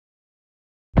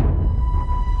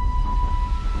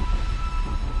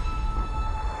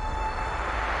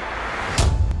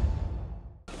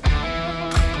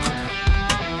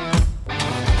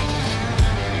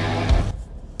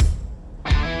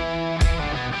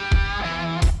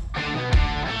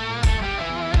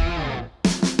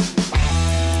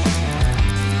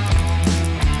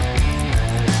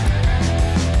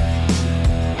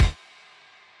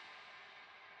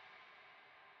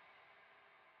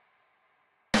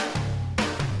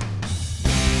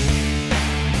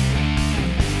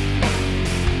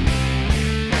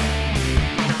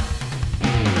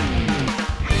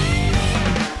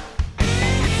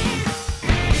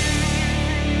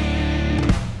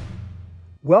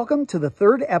Welcome to the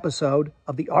third episode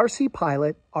of the RC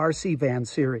Pilot RC Van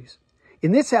series.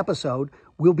 In this episode,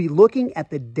 we'll be looking at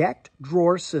the decked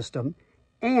drawer system,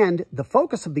 and the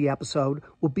focus of the episode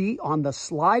will be on the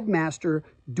SlideMaster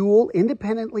dual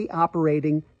independently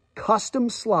operating custom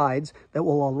slides that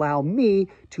will allow me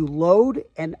to load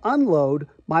and unload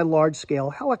my large-scale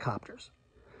helicopters.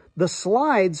 The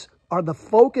slides are the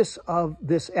focus of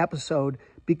this episode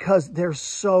because they're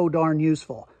so darn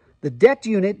useful. The decked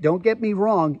unit, don't get me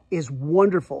wrong, is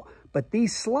wonderful, but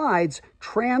these slides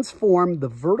transform the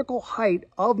vertical height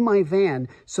of my van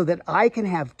so that I can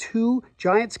have two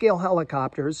giant scale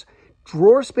helicopters,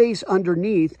 drawer space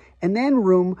underneath, and then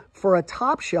room for a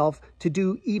top shelf to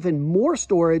do even more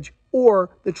storage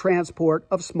or the transport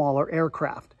of smaller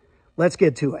aircraft. Let's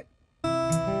get to it.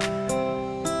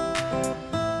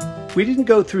 We didn't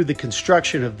go through the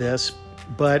construction of this,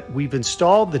 but we've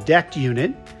installed the decked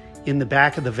unit in the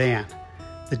back of the van.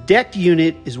 The decked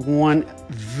unit is one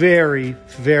very,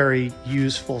 very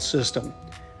useful system.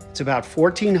 It's about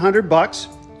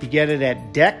 $1,400. You get it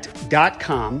at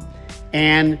decked.com.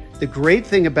 And the great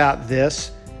thing about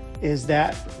this is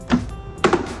that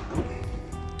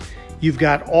you've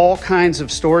got all kinds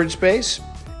of storage space,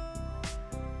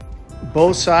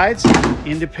 both sides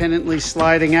independently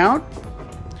sliding out.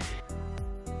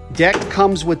 Decked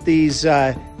comes with these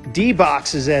D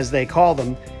boxes, as they call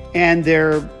them, and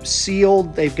they're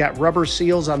sealed. They've got rubber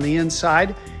seals on the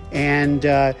inside, and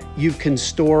you can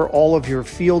store all of your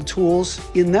field tools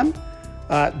in them.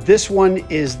 This one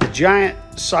is the giant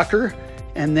sucker,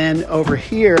 and then over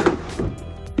here,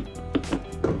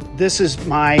 this is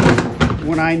my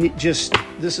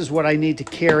this is what I need to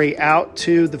carry out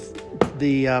to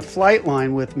the flight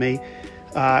line with me.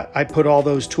 I put all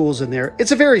those tools in there.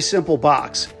 It's a very simple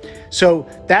box. So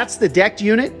that's the decked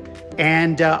unit.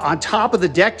 And on top of the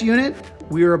decked unit,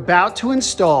 we're about to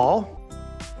install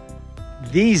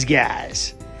these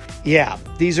guys. Yeah,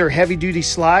 these are heavy duty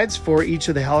slides for each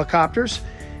of the helicopters.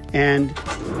 And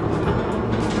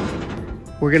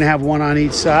we're gonna have one on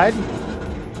each side.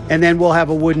 And then we'll have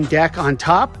a wooden deck on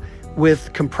top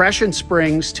with compression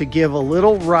springs to give a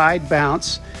little ride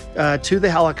bounce to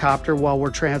the helicopter while we're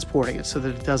transporting it so that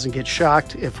it doesn't get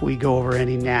shocked if we go over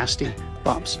any nasty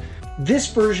bumps.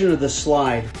 This version of the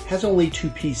slide has only two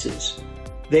pieces.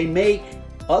 They make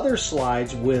other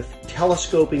slides with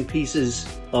telescoping pieces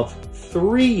of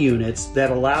 3 units that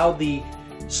allow the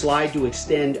slide to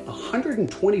extend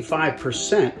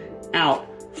 125% out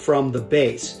from the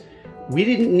base. We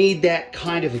didn't need that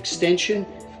kind of extension,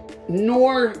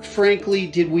 nor frankly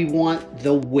did we want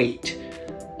the weight.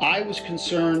 I was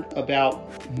concerned about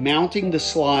mounting the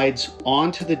slides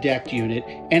onto the decked unit,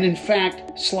 and in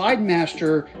fact,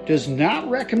 SlideMaster does not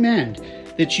recommend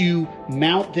that you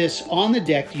mount this on the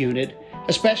decked unit,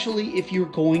 especially if you're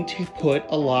going to put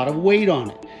a lot of weight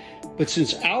on it. But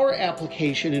since our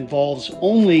application involves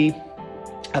only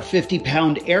a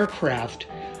 50-pound aircraft,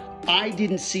 I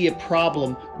didn't see a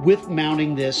problem with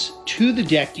mounting this to the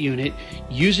decked unit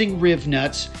using riv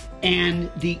nuts and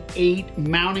the 8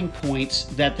 mounting points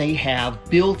that they have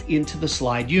built into the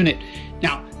slide unit.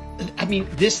 Now, I mean,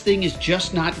 this thing is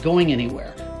just not going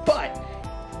anywhere, but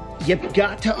you've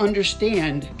got to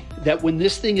understand that when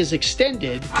this thing is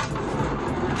extended,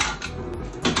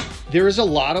 there is a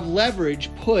lot of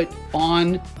leverage put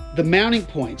on the mounting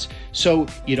points. So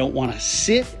you don't want to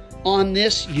sit on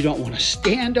this, you don't want to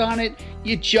stand on it,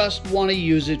 you just want to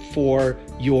use it for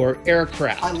your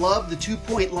aircraft. I love the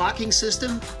 2-point locking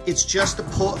system. It's just a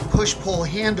push-pull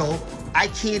handle. I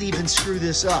can't even screw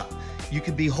this up. You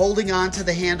could be holding on to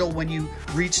the handle when you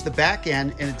reach the back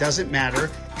end and it doesn't matter.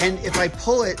 And if I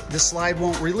pull it, the slide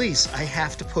won't release. I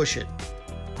have to push it.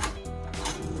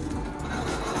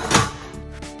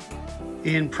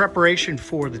 In preparation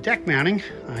for the deck mounting,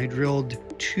 I drilled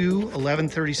 2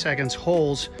 11/32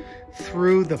 holes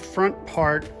through the front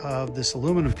part of this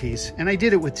aluminum piece, and I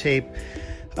did it with tape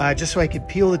just so I could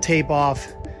peel the tape off,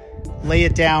 lay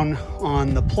it down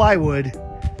on the plywood,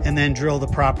 and then drill the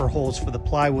proper holes for the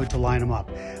plywood to line them up.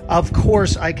 Of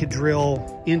course, I could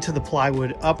drill into the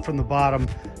plywood up from the bottom,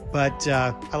 but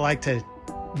I like to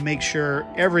make sure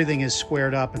everything is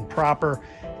squared up and proper,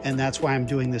 and that's why I'm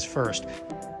doing this first.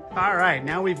 All right,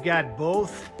 now we've got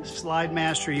both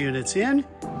SlideMaster units in.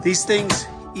 These things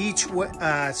each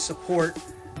support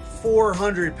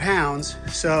 400 pounds,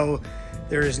 so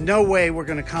there is no way we're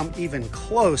gonna come even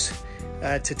close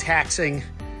to taxing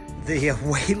the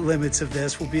weight limits of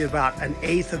this. Will be about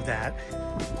 1/8 of that.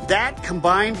 That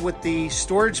combined with the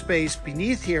storage space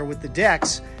beneath here with the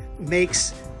decks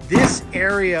makes this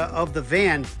area of the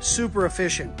van super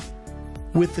efficient.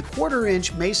 With the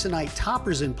 1/4-inch masonite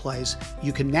toppers in place,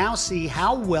 you can now see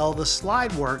how well the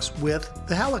slide works with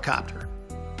the helicopter.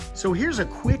 So here's a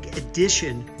quick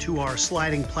addition to our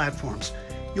sliding platforms.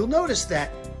 You'll notice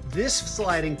that this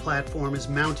sliding platform is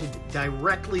mounted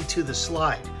directly to the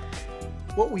slide.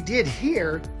 What we did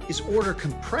here is order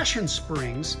compression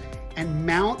springs and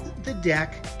mount the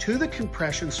deck to the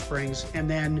compression springs and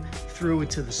then through it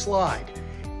to the slide.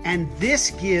 And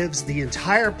this gives the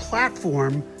entire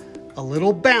platform a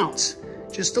little bounce,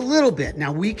 just a little bit.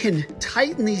 Now we can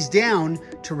tighten these down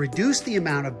to reduce the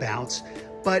amount of bounce,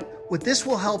 but what this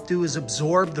will help do is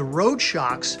absorb the road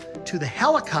shocks to the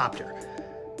helicopter.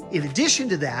 In addition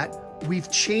to that, we've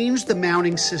changed the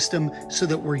mounting system so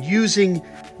that we're using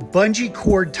bungee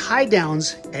cord tie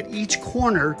downs at each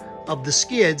corner of the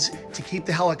skids to keep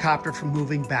the helicopter from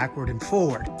moving backward and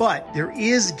forward. But there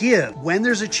is give. When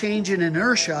there's a change in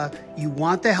inertia, you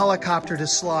want the helicopter to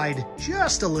slide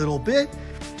just a little bit.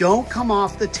 Don't come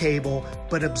off the table,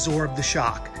 but absorb the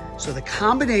shock. So the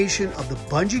combination of the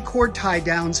bungee cord tie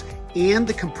downs and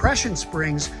the compression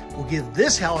springs will give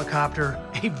this helicopter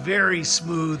a very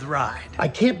smooth ride. I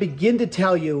can't begin to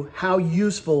tell you how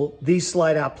useful these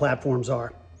slide out platforms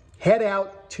are. Head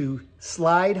out to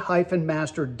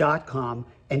slide-master.com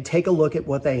and take a look at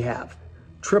what they have.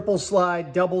 Triple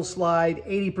slide, double slide,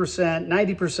 80%,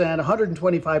 90%,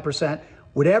 125%,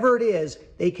 whatever it is,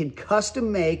 they can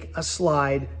custom make a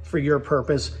slide for your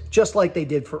purpose, just like they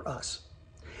did for us.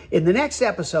 In the next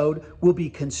episode, we'll be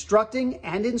constructing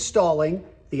and installing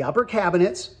the upper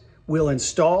cabinets, we'll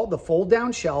install the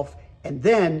fold-down shelf, and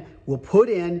then we'll put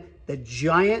in the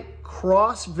giant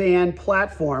cross van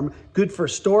platform, good for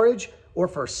storage or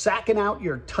for sacking out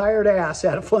your tired ass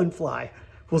at a fun fly.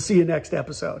 We'll see you next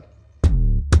episode.